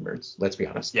have Corbin Burnes, let's be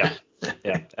honest. Yeah,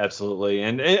 absolutely.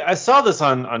 And I saw this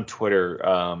on Twitter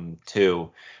too.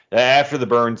 After the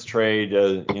Burnes trade,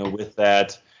 with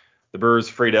that, the Brewers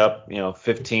freed up,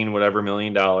 15 whatever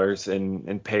million dollars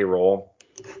in payroll.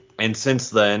 And since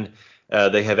then,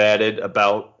 they have added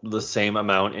about the same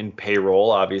amount in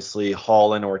payroll. Obviously,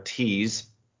 Hall and Ortiz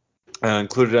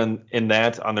included in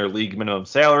that on their league minimum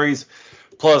salaries,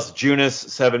 plus Junis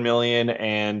 $7 million,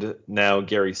 and now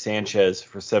Gary Sanchez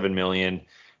for $7 million.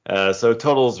 So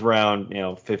totals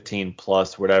around 15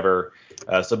 plus whatever.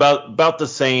 So about the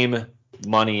same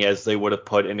money as they would have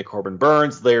put into Corbin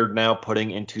Burnes. They're now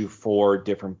putting into 4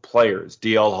 different players: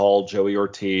 DL Hall, Joey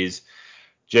Ortiz,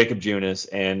 Jakob Junis,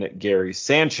 and Gary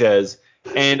Sanchez.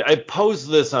 And I posed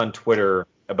this on Twitter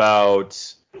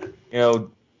about,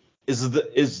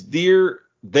 is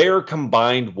their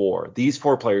combined WAR, these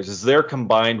 4 players, is their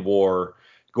combined WAR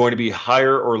going to be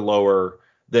higher or lower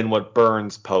than what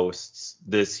Burnes posts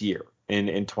this year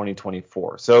in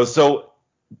 2024? So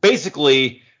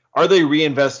basically, are they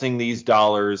reinvesting these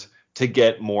dollars to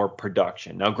get more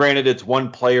production? Now, granted, it's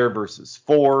 1 player versus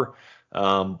 4,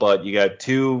 but you got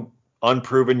 2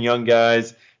 unproven young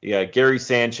guys. You got Gary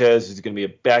Sanchez, who's going to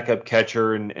be a backup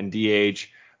catcher and DH.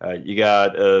 You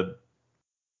got a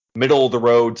middle of the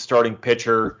road starting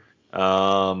pitcher.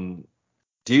 Do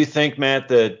you think, Matt,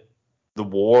 that the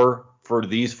WAR for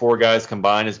these 4 guys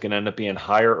combined is going to end up being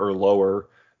higher or lower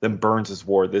than Burnes'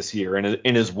 WAR this year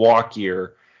in his walk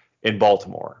year in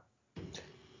Baltimore?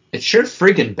 It's sure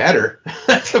friggin' better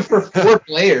for 4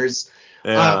 players.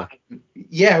 Yeah.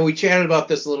 We chatted about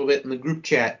this a little bit in the group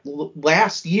chat.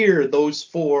 Last year, those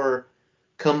 4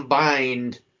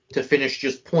 combined to finish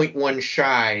just 0.1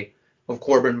 shy of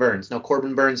Corbin Burnes. Now,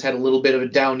 Corbin Burnes had a little bit of a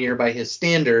down year by his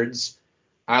standards.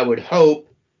 I would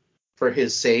hope, for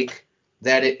his sake,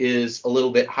 that it is a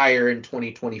little bit higher in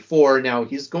 2024. Now,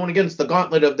 he's going against the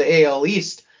gauntlet of the AL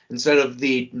East instead of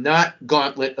the not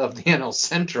gauntlet of the NL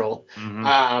Central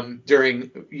during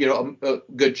a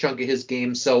good chunk of his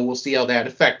game. So we'll see how that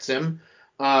affects him.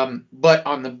 But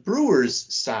on the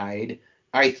Brewers side,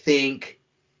 I think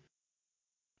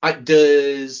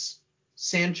does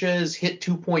Sanchez hit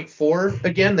 2.4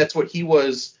 again? That's what he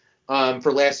was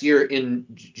for last year in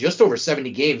just over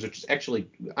 70 games, which is actually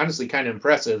honestly kind of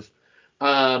impressive.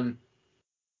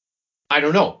 I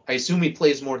don't know. I assume he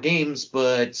plays more games,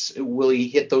 but will he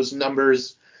hit those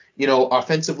numbers,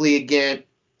 offensively again?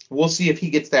 We'll see if he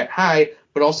gets that high.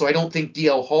 But also, I don't think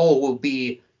DL Hall will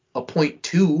be a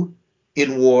 0.2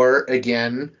 in WAR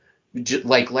again,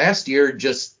 like last year,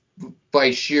 just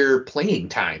by sheer playing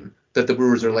time that the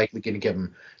Brewers are likely going to give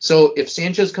him. So if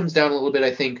Sanchez comes down a little bit,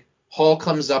 I think Hall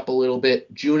comes up a little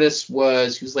bit. Junis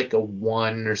he was like a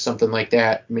 1 or something like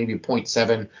that, maybe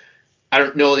 0.7. I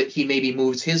don't know that he maybe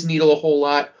moves his needle a whole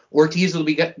lot. Ortiz will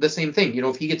be the same thing.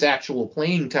 If he gets actual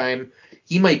playing time,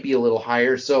 he might be a little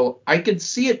higher. So I could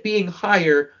see it being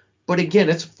higher. But again,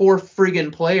 it's 4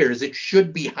 friggin' players. It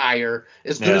should be higher.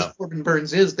 As good as Corbin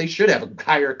Burnes is, they should have a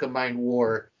higher combined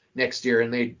WAR next year,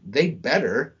 and they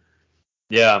better.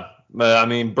 Yeah. I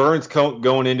mean, Burnes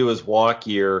going into his walk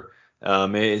year,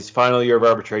 his final year of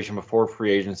arbitration before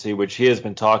free agency, which he has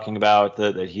been talking about,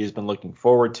 that he has been looking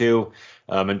forward to,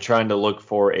 and trying to look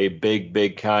for a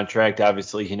big contract.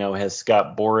 Obviously, he now has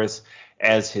Scott Boras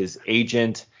as his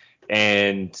agent,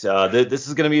 and this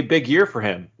is going to be a big year for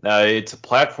him. It's a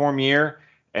platform year,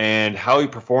 and how he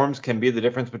performs can be the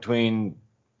difference between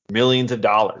millions of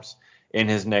dollars in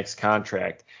his next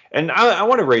contract. And I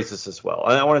want to raise this as well.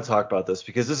 I want to talk about this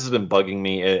because this has been bugging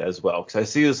me as well, because I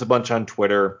see this a bunch on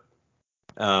Twitter.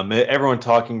 Everyone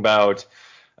talking about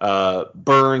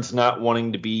Burnes not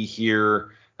wanting to be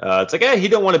here. It's like, he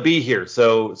don't want to be here,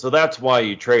 so that's why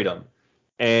you trade him.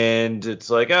 And it's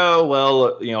like, oh,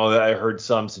 well, I heard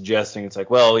some suggesting it's like,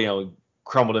 well,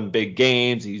 crumbled in big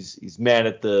games. He's mad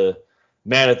at the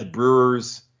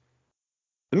Brewers.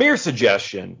 The mere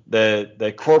suggestion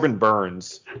that Corbin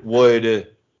Burnes would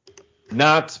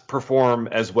not perform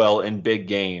as well in big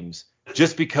games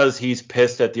just because he's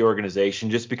pissed at the organization,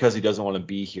 just because he doesn't want to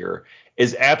be here,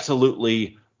 is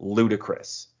absolutely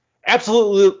ludicrous.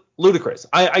 Absolutely ludicrous.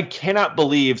 I cannot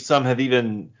believe some have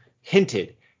even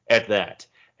hinted at that.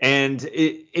 And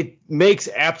it makes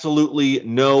absolutely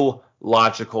no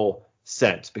logical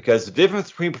sense, because the difference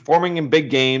between performing in big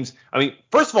games, I mean,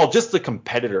 first of all, just the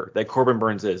competitor that Corbin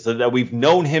Burnes is, that we've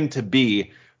known him to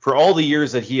be for all the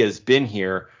years that he has been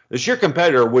here, the sheer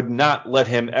competitor would not let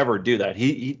him ever do that.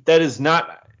 That is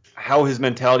not how his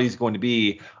mentality is going to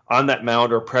be on that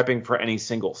mound or prepping for any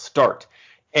single start.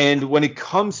 And when it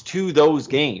comes to those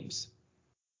games,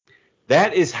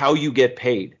 that is how you get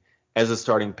paid as a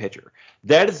starting pitcher.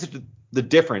 That is the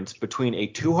difference between a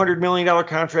 $200 million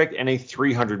contract and a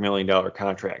 $300 million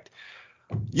contract.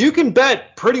 You can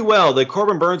bet pretty well that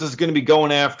Corbin Burnes is going to be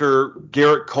going after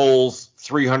Garrett Cole's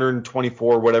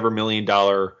 $324 whatever million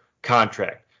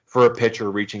contract for a pitcher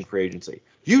reaching free agency.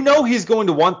 You know he's going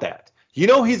to want that. You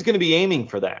know he's going to be aiming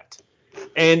for that.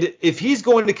 And if he's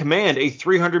going to command a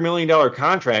 $300 million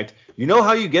contract, you know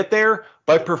how you get there?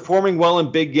 By performing well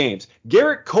in big games.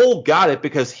 Garrett Cole got it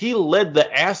because he led the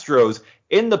Astros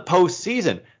in the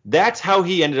postseason. That's how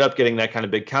he ended up getting that kind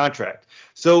of big contract.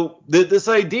 So this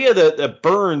idea that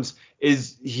Burnes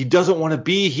he doesn't want to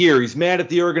be here. He's mad at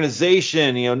the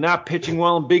organization, not pitching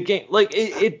well in big games. Like,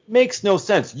 it makes no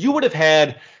sense. You would have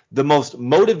had the most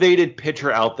motivated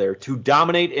pitcher out there to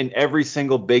dominate in every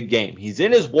single big game. He's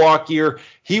in his walk year.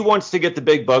 He wants to get the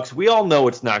big bucks. We all know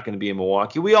it's not going to be in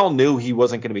Milwaukee. We all knew he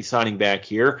wasn't going to be signing back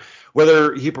here.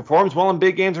 Whether he performs well in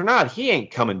big games or not, he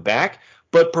ain't coming back.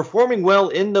 But performing well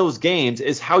in those games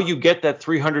is how you get that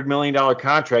 $300 million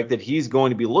contract that he's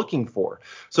going to be looking for.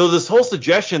 So this whole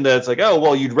suggestion that it's like, oh,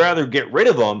 well, you'd rather get rid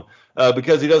of him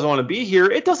because he doesn't want to be here.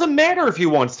 It doesn't matter if he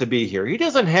wants to be here. He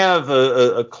doesn't have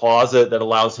a clause that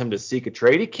allows him to seek a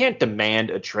trade. He can't demand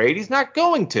a trade. He's not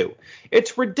going to.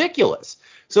 It's ridiculous.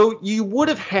 So you would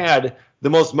have had the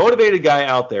most motivated guy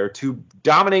out there to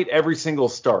dominate every single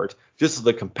start, just as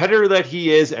the competitor that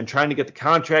he is and trying to get the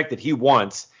contract that he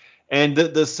wants. And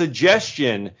the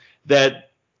suggestion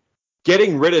that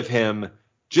getting rid of him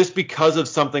just because of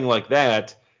something like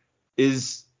that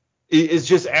is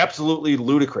just absolutely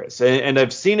ludicrous. And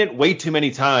I've seen it way too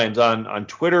many times on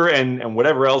Twitter and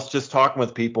whatever else, just talking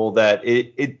with people that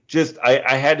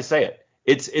I had to say it.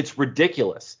 It's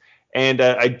ridiculous. And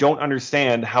I don't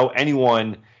understand how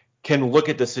anyone can look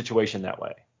at the situation that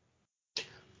way.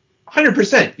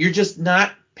 100%. You're just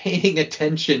not paying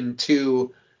attention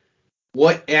to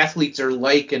what athletes are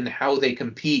like and how they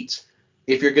compete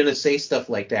if you're going to say stuff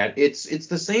like that. It's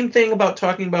the same thing about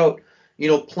talking about,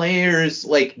 players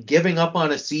like giving up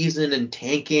on a season and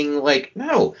tanking. Like,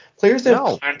 no, players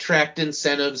have contract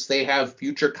incentives. They have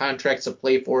future contracts to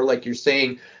play for, like you're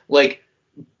saying. Like,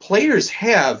 players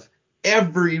have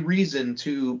every reason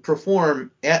to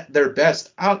perform at their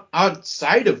best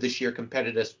outside of the sheer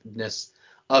competitiveness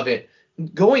of it.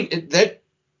 That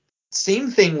same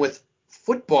thing with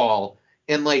football.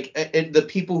 And and the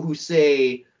people who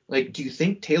say, like, do you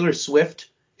think Taylor Swift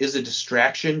is a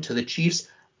distraction to the Chiefs?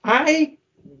 I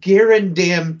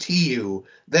guarantee you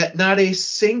that not a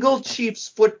single Chiefs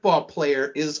football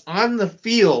player is on the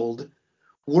field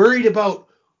worried about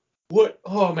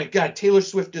oh my God, Taylor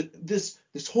Swift, this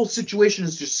whole situation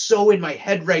is just so in my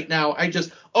head right now.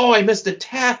 I missed a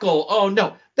tackle. Oh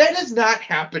no, that is not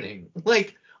happening.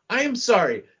 Like, I am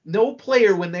sorry. No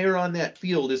player, when they are on that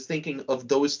field, is thinking of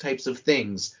those types of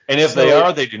things. And if they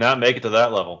are, they do not make it to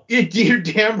that level. You're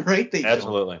damn right they don't.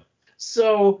 Absolutely.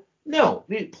 So, no,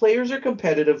 players are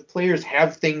competitive. Players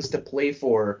have things to play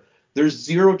for. There's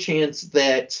zero chance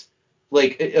that,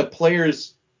 like, a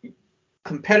player's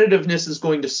competitiveness is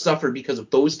going to suffer because of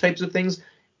those types of things.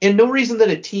 And no reason that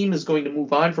a team is going to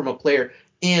move on from a player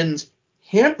and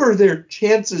hamper their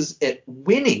chances at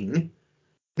winning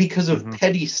because of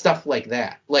petty stuff like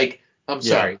that. Like, I'm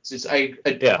sorry. I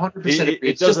 100% agree.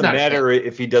 It doesn't matter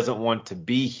if he doesn't want to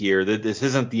be here. This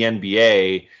isn't the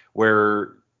NBA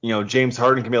where, James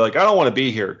Harden can be like, I don't want to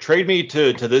be here. Trade me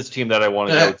to this team that I want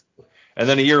to go to. And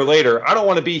then a year later, I don't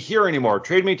want to be here anymore.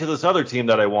 Trade me to this other team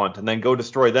that I want, and then go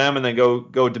destroy them, and then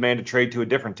go demand a trade to a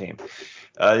different team.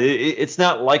 It's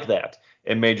not like that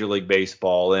in Major League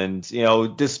Baseball. And,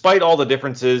 despite all the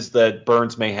differences that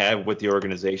Burnes may have with the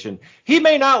organization, he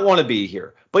may not want to be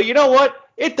here. But you know what?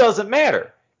 It doesn't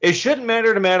matter. It shouldn't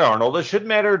matter to Matt Arnold. It shouldn't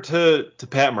matter to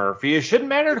Pat Murphy. It shouldn't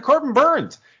matter to Corbin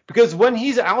Burnes. Because when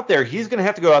he's out there, he's going to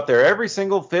have to go out there every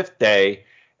single fifth day,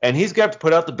 and he's got to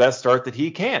put out the best start that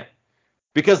he can.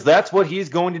 Because that's what he's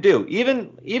going to do.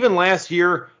 Even last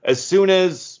year, as soon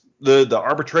as the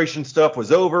arbitration stuff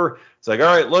was over, it's like, all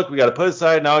right, look, we got to put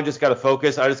aside. Now I just got to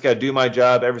focus. I just got to do my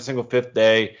job every single fifth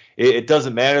day. It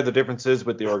doesn't matter the differences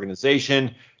with the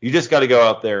organization. You just got to go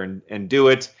out there and do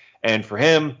it. And for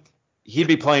him, he'd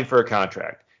be playing for a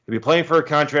contract. He'd be playing for a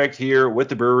contract here with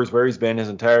the Brewers, where he's been his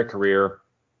entire career.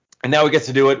 And now he gets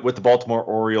to do it with the Baltimore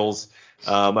Orioles,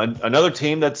 another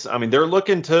team they're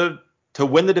looking to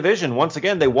win the division. Once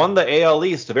again, they won the AL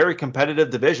East, a very competitive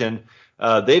division.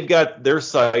 They've got their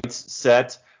sights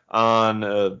set on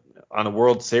a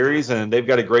World Series, and they've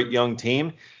got a great young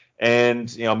team.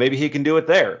 And, maybe he can do it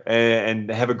there and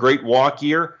have a great walk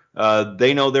year.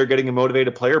 They know they're getting a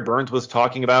motivated player. Burnes was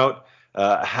talking about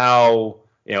how,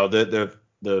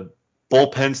 the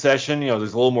bullpen session,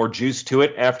 there's a little more juice to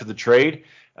it after the trade.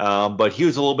 But he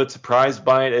was a little bit surprised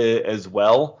by it as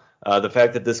well. The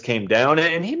fact that this came down,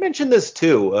 and he mentioned this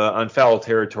too on Foul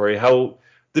Territory, how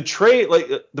the trade, like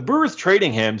the Brewers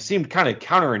trading him, seemed kind of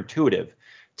counterintuitive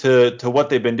to what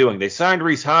they've been doing. They signed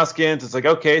Rhys Hoskins. It's like,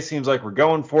 okay, seems like we're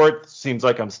going for it. Seems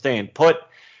like I'm staying put.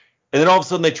 And then all of a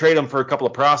sudden they trade him for a couple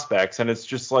of prospects, and it's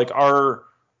just like, are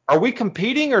we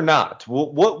competing or not?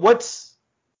 What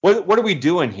are we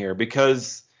doing here?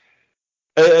 Because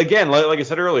again, like I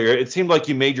said earlier, it seemed like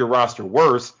you made your roster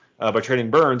worse by trading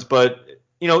Burnes, but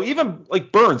even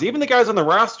like Burnes, even the guys on the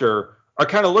roster are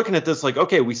kind of looking at this like,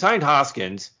 okay, we signed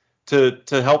Hoskins to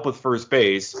help with first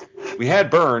base. We had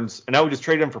Burnes, and now we just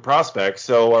traded him for prospects.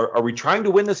 So are we trying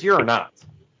to win this year or not?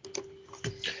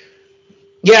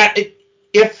 Yeah,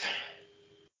 if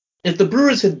the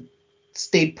Brewers had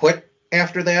stayed put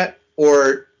after that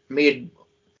or made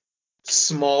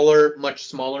much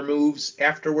smaller moves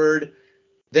afterward,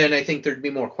 then I think there'd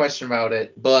be more question about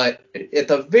it. But at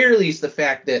the very least, the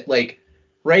fact that, like,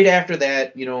 right after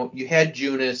that, you had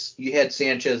Junis, you had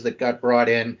Sanchez that got brought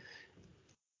in.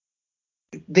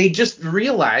 They just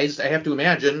realized, I have to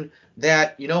imagine,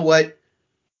 that, you know what,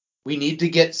 we need to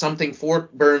get something for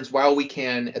Burnes while we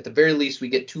can. At the very least, we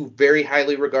get two very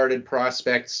highly regarded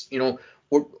prospects.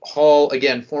 Hall,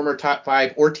 again, former top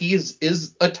 5. Ortiz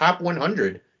is a top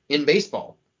 100 in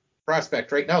baseball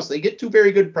prospect right now. So they get two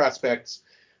very good prospects.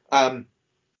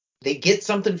 They get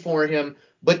something for him,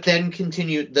 but then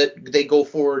continue that they go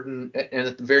forward and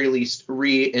at the very least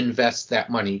reinvest that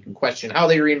money. You can question how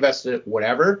they reinvested it,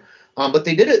 whatever. But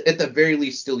they did it at the very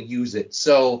least still use it.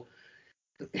 So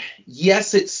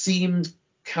yes, it seemed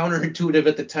counterintuitive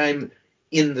at the time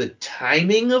in the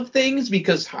timing of things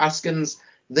because Hoskins,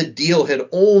 the deal had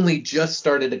only just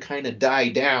started to kind of die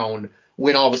down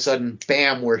when all of a sudden,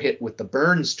 bam, we're hit with the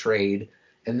Burnes trade.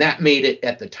 And that made it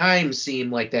at the time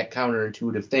seem like that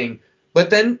counterintuitive thing.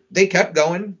 But then they kept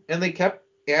going and they kept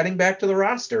adding back to the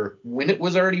roster when it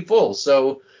was already full.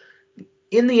 So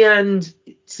in the end,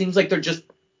 it seems like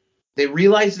they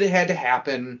realized it had to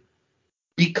happen.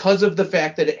 Because of the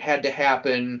fact that it had to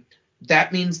happen,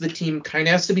 that means the team kind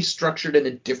of has to be structured in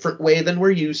a different way than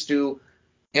we're used to.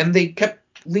 And they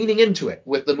kept leaning into it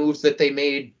with the moves that they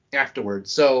made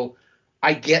afterwards. So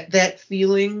I get that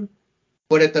feeling,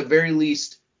 but at the very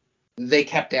least, they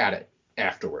kept at it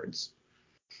afterwards.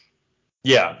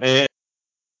 Yeah,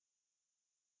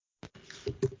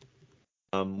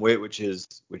 which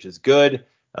is good.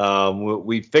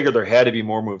 We figured there had to be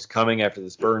more moves coming after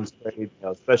this Burnes trade,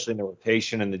 especially in the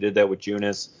rotation, and they did that with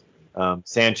Junis,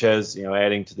 Sanchez,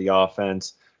 adding to the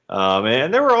offense.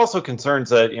 And there were also concerns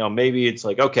that maybe it's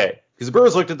like, okay, because the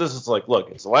Brewers looked at this, it's like, look,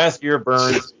 it's the last year of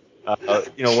Burnes.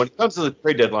 When it comes to the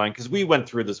trade deadline, because we went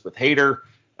through this with Hader,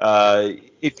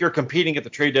 if you're competing at the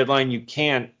trade deadline, you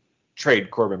can't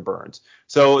trade Corbin Burnes.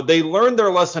 So they learned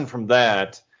their lesson from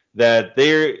that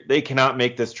they cannot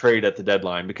make this trade at the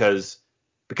deadline because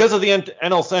of the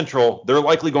NL Central, they're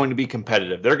likely going to be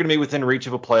competitive. They're going to be within reach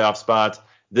of a playoff spot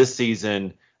this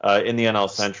season in the NL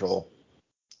Central.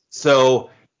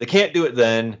 So they can't do it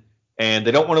then, and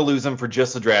they don't want to lose them for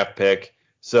just a draft pick.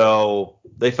 So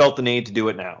they felt the need to do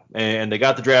it now. And they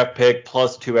got the draft pick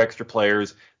plus 2 extra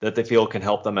players that they feel can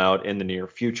help them out in the near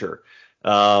future.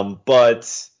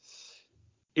 But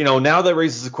now that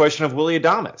raises the question of Willy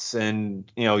Adames.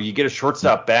 And, you get a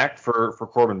shortstop back for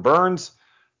Corbin Burnes.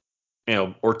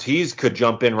 Ortiz could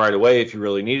jump in right away if you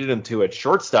really needed him to at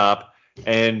shortstop.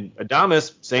 And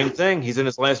Adames, same thing. He's in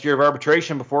his last year of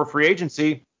arbitration before free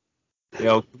agency.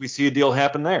 Could we see a deal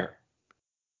happen there?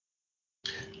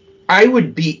 I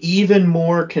would be even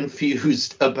more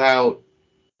confused about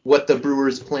what the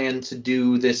Brewers plan to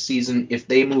do this season if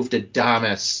they moved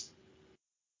Adames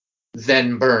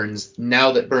than Burnes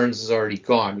now that Burnes is already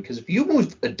gone. Because if you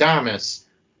move Adames,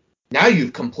 now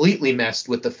you've completely messed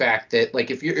with the fact that,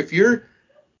 like, if you're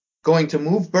going to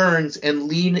move Burnes and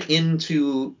lean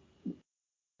into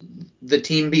the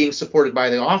team being supported by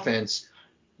the offense,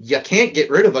 you can't get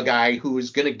rid of a guy who is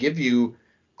going to give you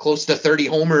close to 30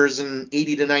 homers and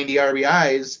 80 to 90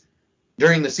 RBIs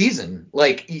during the season.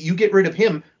 Like, you get rid of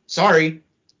him, sorry,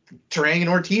 Turang and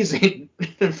Ortiz ain't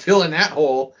filling that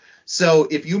hole. So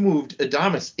if you moved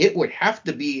Adames, it would have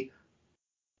to be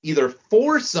either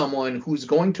for someone who's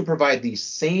going to provide the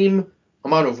same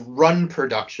amount of run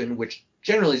production, which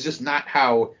generally is just not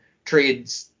how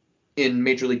trades in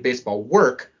Major League Baseball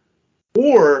work,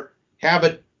 or have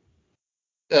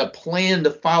a plan to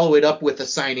follow it up with a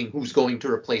signing who's going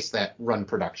to replace that run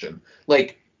production.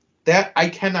 Like, that I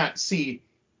cannot see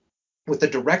with the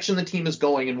direction the team is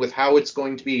going and with how it's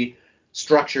going to be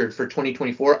structured for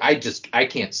 2024. I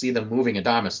can't see them moving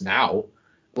Adames now.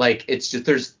 Like, it's just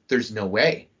there's no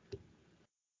way.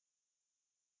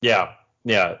 Yeah,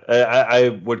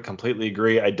 I would completely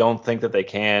agree. I don't think that they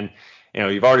can.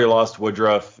 You've already lost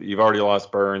Woodruff, you've already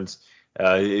lost Burnes.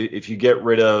 If you get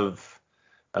rid of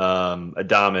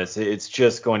Adames, it's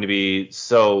just going to be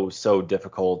so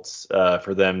difficult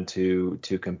for them to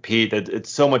compete. It's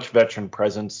so much veteran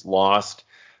presence lost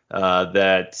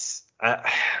that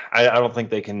I don't think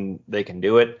they can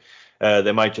do it.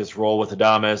 They might just roll with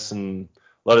Adames and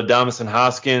let Adames and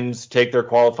Hoskins take their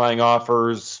qualifying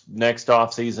offers next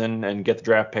offseason and get the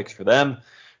draft picks for them.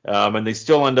 And they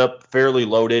still end up fairly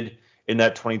loaded in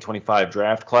that 2025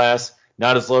 draft class.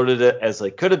 Not as loaded as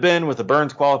they could have been with the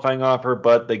Burnes qualifying offer,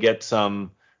 but they get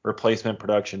some replacement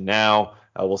production now.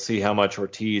 We'll see how much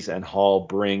Ortiz and Hall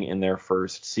bring in their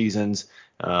first seasons.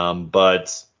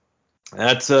 But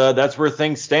that's where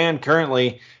things stand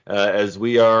currently, as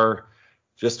we are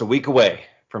just a week away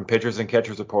from pitchers and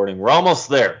catchers reporting. We're almost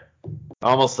there.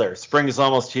 Spring is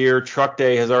almost here. Truck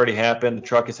day has already happened. The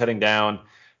truck is heading down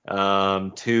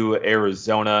to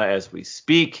Arizona as we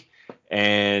speak.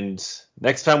 And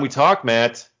next time we talk,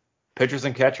 Matt, pitchers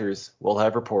and catchers will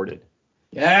have reported.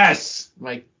 Yes,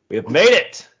 we have made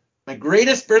it. My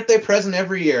greatest birthday present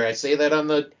every year. I say that on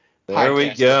the podcast. There we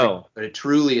go. But it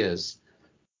truly is.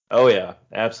 Oh yeah,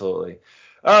 absolutely.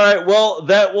 All right, well,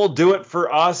 that will do it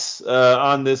for us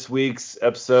on this week's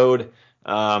episode.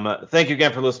 Thank you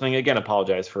again for listening. Again,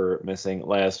 apologize for missing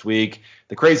last week.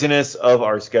 The craziness of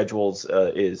our schedules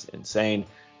is insane.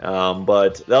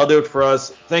 But that'll do it for us.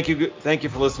 Thank you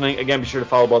for listening. Again, be sure to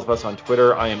follow both of us on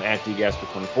Twitter. I am at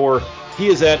dgasper24. He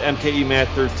is at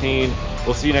mkemat13.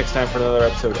 We'll see you next time for another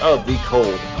episode of the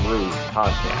Cold Brew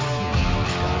Podcast.